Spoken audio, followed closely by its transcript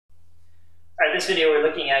this video we're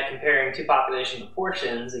looking at comparing two population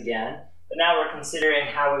proportions again, but now we're considering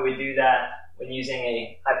how we would do that when using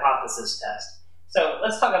a hypothesis test. So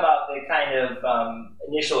let's talk about the kind of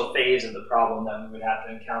initial phase of the problem that we would have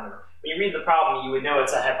to encounter. When you read the problem, you would know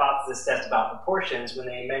it's a hypothesis test about proportions when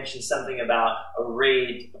they mention something about a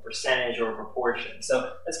rate, a percentage, or a proportion.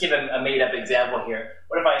 So let's give a made-up example here.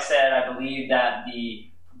 What if I said I believe that the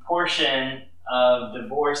proportion of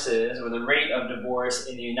divorces, or the rate of divorce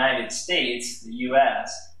in the United States, the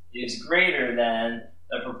US, is greater than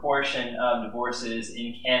the proportion of divorces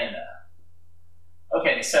in Canada?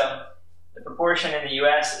 Okay, so the proportion in the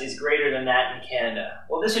US is greater than that in Canada.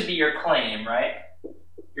 Well, this would be your claim, right?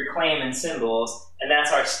 Your claim in symbols, and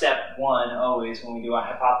that's our step one always when we do a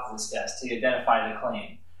hypothesis test, to identify the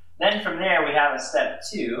claim. Then from there we have a step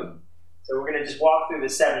two. So we're going to just walk through the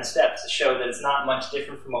 7 steps to show that it's not much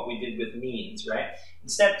different from what we did with means, right? In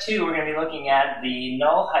step 2, we're going to be looking at the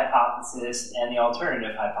null hypothesis and the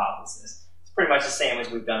alternative hypothesis. It's pretty much the same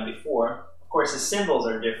as we've done before. Of course, the symbols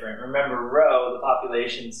are different. Remember, rho, the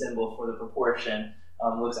population symbol for the proportion,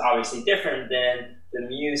 looks obviously different than the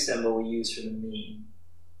mu symbol we use for the mean.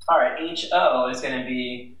 All right, HO is going to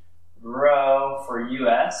be rho for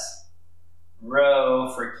US,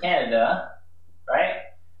 rho for Canada, right?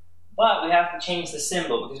 But we have to change the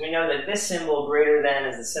symbol because we know that this symbol greater than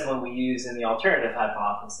is the symbol we use in the alternative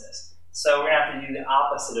hypothesis. So we're going to have to do the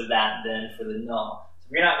opposite of that then for the null. So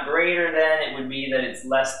if you're not greater than, it would be that it's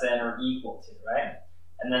less than or equal to, right?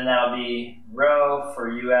 And then that'll be rho for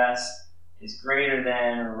US is greater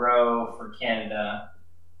than rho for Canada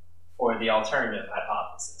for the alternative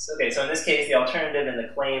hypothesis. Okay, so in this case, the alternative and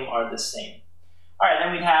the claim are the same. All right,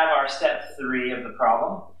 then we'd have our step 3 of the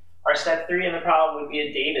problem. Our step 3 in the problem would be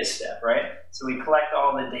a data step, right? So we collect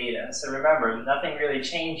all the data. So remember, nothing really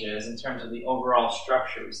changes in terms of the overall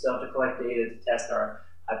structure. We still have to collect data to test our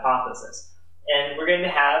hypothesis. And we're going to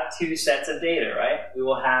have 2 sets of data, right? We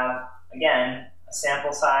will have, again, a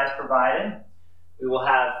sample size provided. We will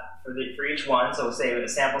have, for each one, so we'll say a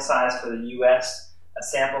sample size for the US, a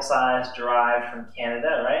sample size derived from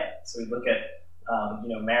Canada, right? So we look at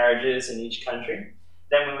marriages in each country.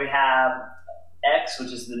 Then we would have X,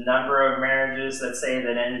 which is the number of marriages, let's say,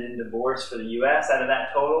 that ended in divorce for the US out of that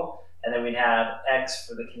total. And then we'd have X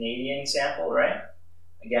for the Canadian sample, right?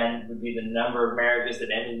 Again, would be the number of marriages that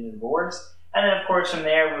ended in divorce. And then, of course, from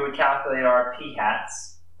there, we would calculate our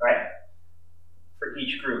p-hats, right, for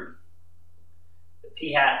each group. The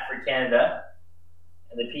p-hat for Canada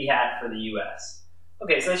and the p-hat for the US.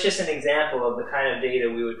 Okay, so that's just an example of the kind of data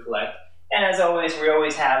we would collect. And as always, we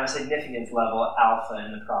always have a significance level alpha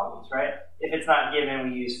in the problems, right? If it's not given,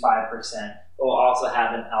 we use 5%, but we'll also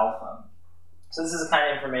have an alpha. So this is the kind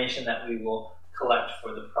of information that we will collect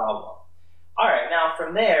for the problem. All right, now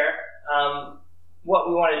from there, what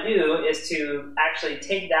we want to do is to actually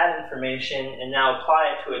take that information and now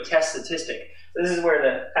apply it to a test statistic. So this is where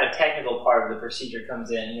the kind of technical part of the procedure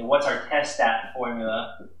comes in. What's our test stat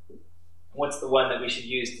formula? What's the one that we should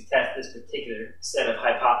use to test this particular set of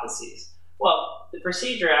hypotheses? Well, the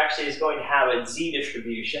procedure actually is going to have a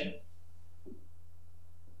z-distribution,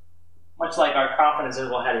 much like our confidence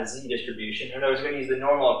interval had a z-distribution. In other words, we're going to use the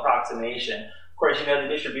normal approximation. Of course, you know the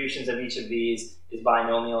distributions of each of these is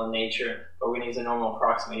binomial in nature, but we're going to use a normal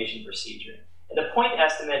approximation procedure. And the point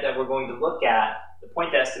estimate that we're going to look at, the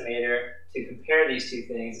point estimator, to compare these two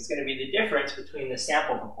things, is going to be the difference between the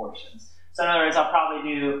sample proportions. So in other words, I'll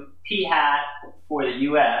probably do p-hat for the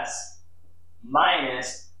US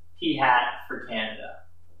minus p-hat for Canada.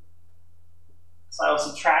 So I will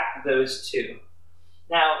subtract those two.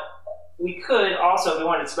 Now, we could also, if we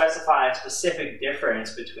wanted to specify a specific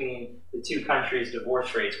difference between the two countries'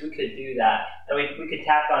 divorce rates, we could do that. And we could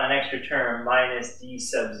tack on an extra term, minus d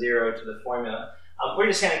sub 0 to the formula. We're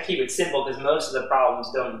just going to keep it simple because most of the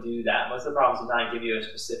problems don't do that. Most of the problems do not give you a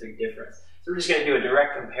specific difference. So we're just going to do a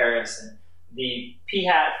direct comparison. The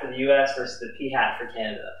p-hat for the US versus the p-hat for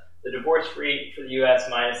Canada. The divorce rate for the US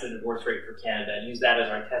minus the divorce rate for Canada. Use that as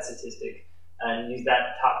our test statistic, and use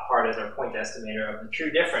that top part as our point estimator of the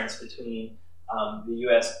true difference between the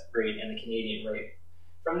US rate and the Canadian rate.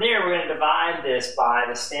 From there, we're going to divide this by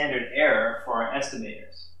the standard error for our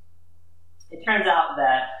estimators. It turns out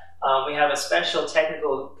that we have a special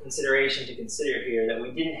technical consideration to consider here that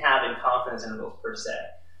we didn't have in confidence intervals per se.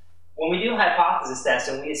 When we do hypothesis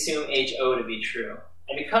testing, we assume HO to be true.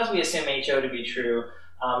 And because we assume HO to be true,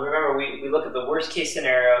 remember, we look at the worst case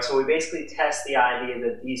scenario, so we basically test the idea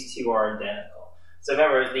that these two are identical. So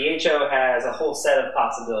remember, the HO has a whole set of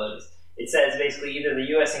possibilities. It says basically either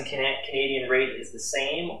the US and Canadian rate is the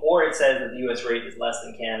same, or it says that the US rate is less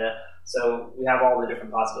than Canada, So we have all the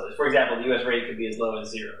different possibilities. For example, the U.S. rate could be as low as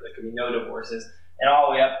 0. There could be no divorces, and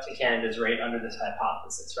all the way up to Canada's rate under this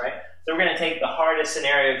hypothesis, right? So we're going to take the hardest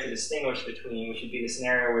scenario to distinguish between, which would be the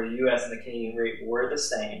scenario where the U.S. and the Canadian rate were the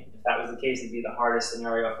same. If that was the case, it'd be the hardest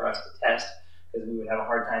scenario for us to test, because we would have a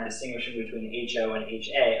hard time distinguishing between HO and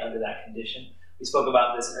HA under that condition. We spoke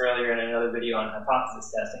about this earlier in another video on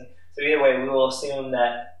hypothesis testing. So either way, we will assume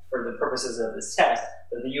that for the purposes of this test,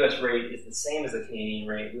 that the U.S. rate is the same as the Canadian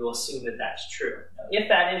rate. We will assume that that's true. Now, if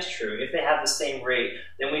that is true, if they have the same rate,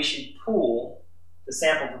 then we should pool the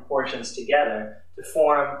sample proportions together to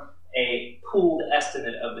form a pooled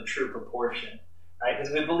estimate of the true proportion, right?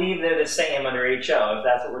 Because we believe they're the same under HO, if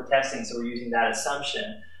that's what we're testing, so we're using that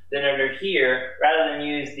assumption. Then under here, rather than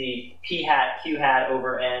use the p hat q hat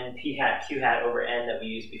over n, p hat q hat over n that we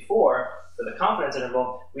used before for the confidence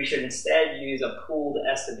interval, we should instead use a pooled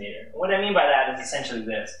estimator. And what I mean by that is essentially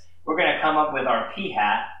this. We're going to come up with our p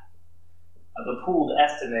hat of the pooled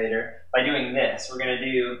estimator by doing this. We're going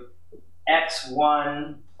to do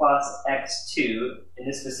x1 plus x2. In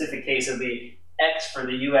this specific case, it'll be x for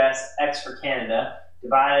the US, x for Canada,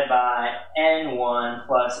 divided by n1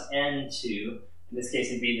 plus n2. In this case,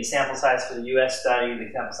 it'd be the sample size for the US study,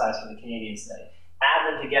 the sample size for the Canadian study.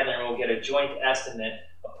 Add them together and we'll get a joint estimate,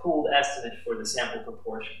 a pooled estimate for the sample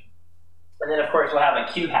proportion. And then, of course, we'll have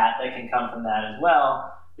a q hat that can come from that as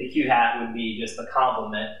well. The q hat would be just the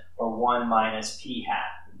complement, or 1 minus p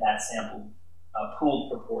hat, that sample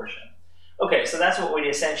pooled proportion. Okay, so that's what we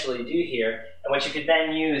essentially do here. And what you could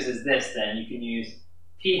then use is this then. You can use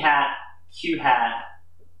p hat q hat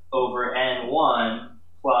over n1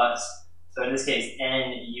 plus, so in this case,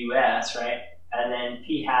 n US, right? And then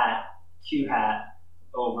p hat q hat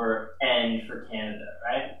over n for Canada,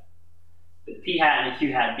 right? The p hat and the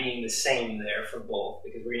q hat being the same there for both,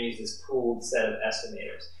 because we're going to use this pooled set of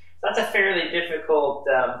estimators. So that's a fairly difficult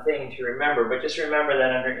thing to remember, but just remember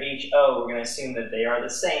that under HO, we're going to assume that they are the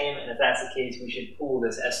same, and if that's the case, we should pool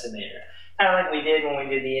this estimator. Kind of like we did when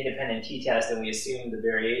we did the independent t-test and we assumed the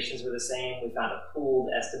variations were the same. We found a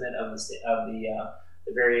pooled estimate of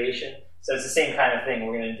the variation. So it's the same kind of thing.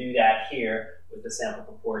 We're going to do that here with the sample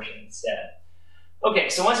proportion instead. Okay,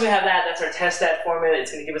 so once we have that, that's our test stat formula.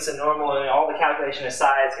 It's going to give us a normal, and all the calculation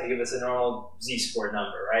aside, it's going to give us a normal z-score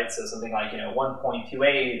number, right? So something like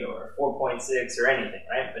 1.28 or 4.6 or anything,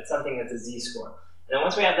 right? But something that's a z-score. And then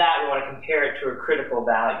once we have that, we want to compare it to a critical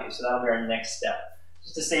value. So that'll be our next step.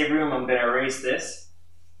 Just to save room, I'm going to erase this,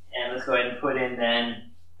 and let's go ahead and put in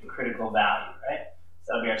then the critical value, right?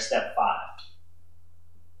 So that'll be our step 5.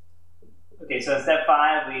 Okay, so in step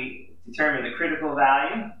 5, we determine the critical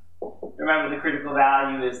value. Remember, the critical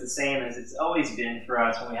value is the same as it's always been for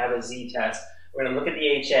us when we have a z-test. We're going to look at the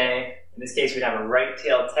HA. In this case, we'd have a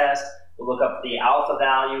right-tailed test. We'll look up the alpha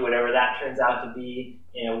value, whatever that turns out to be,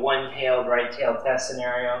 in a one-tailed, right-tailed test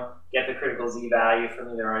scenario. Get the critical z value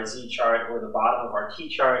from either our z chart or the bottom of our t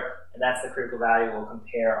chart, and that's the critical value we'll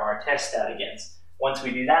compare our test stat against. Once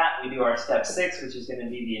we do that, we do our step 6, which is going to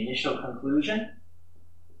be the initial conclusion.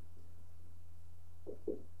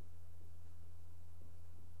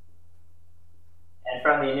 And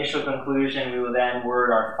from the initial conclusion, we will then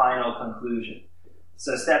word our final conclusion.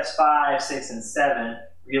 So steps 5, 6, and 7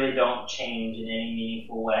 really don't change in any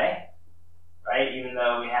meaningful way, right? Even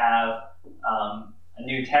though we have a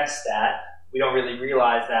new test stat, we don't really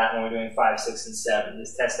realize that when we're doing 5, 6, and 7.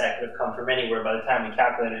 This test stat could have come from anywhere. By the time we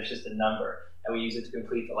calculate it, it's just a number, and we use it to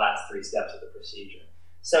complete the last 3 steps of the procedure.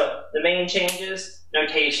 So the main changes,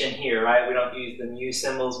 notation here, right? We don't use the mu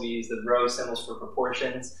symbols, we use the rho symbols for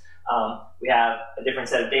proportions. We have a different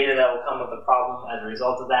set of data that will come with the problem as a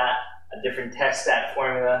result of that, a different test stat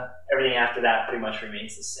formula. Everything after that pretty much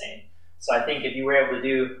remains the same. So I think if you were able to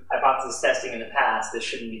do hypothesis testing in the past, this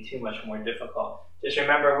shouldn't be too much more difficult. Just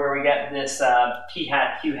remember where we get this p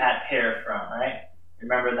hat q hat pair from, right?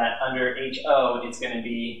 Remember that under HO, it's going to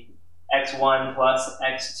be x1 plus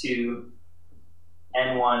x2,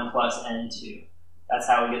 n1 plus n2. That's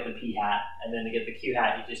how we get the p hat. And then to get the q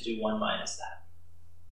hat, you just do 1 minus that.